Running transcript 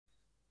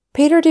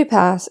Peter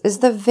Dupas is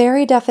the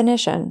very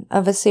definition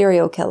of a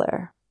serial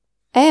killer.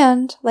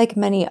 And, like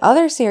many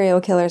other serial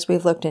killers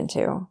we've looked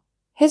into,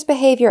 his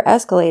behavior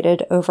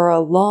escalated over a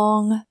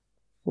long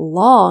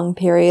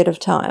period of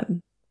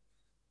time.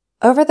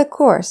 Over the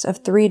course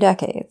of 3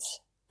 decades,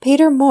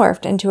 Peter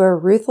morphed into a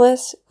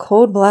ruthless,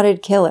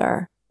 cold-blooded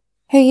killer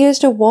who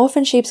used a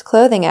wolf-in-sheep's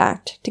clothing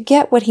act to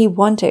get what he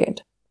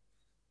wanted.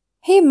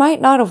 He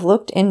might not have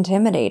looked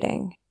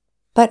intimidating,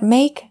 but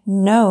make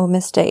no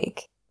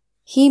mistake,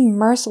 he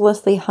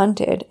mercilessly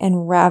hunted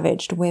and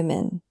ravaged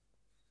women.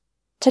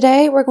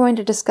 Today we're going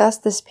to discuss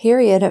this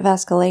period of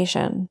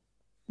escalation,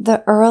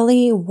 the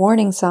early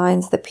warning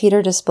signs that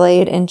Peter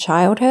displayed in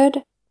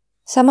childhood,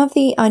 some of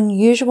the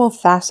unusual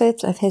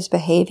facets of his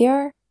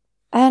behavior,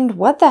 and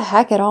what the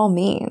heck it all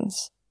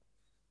means.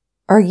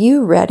 Are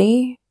you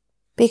ready?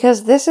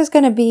 Because this is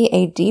going to be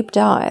a deep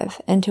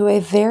dive into a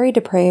very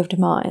depraved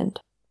mind.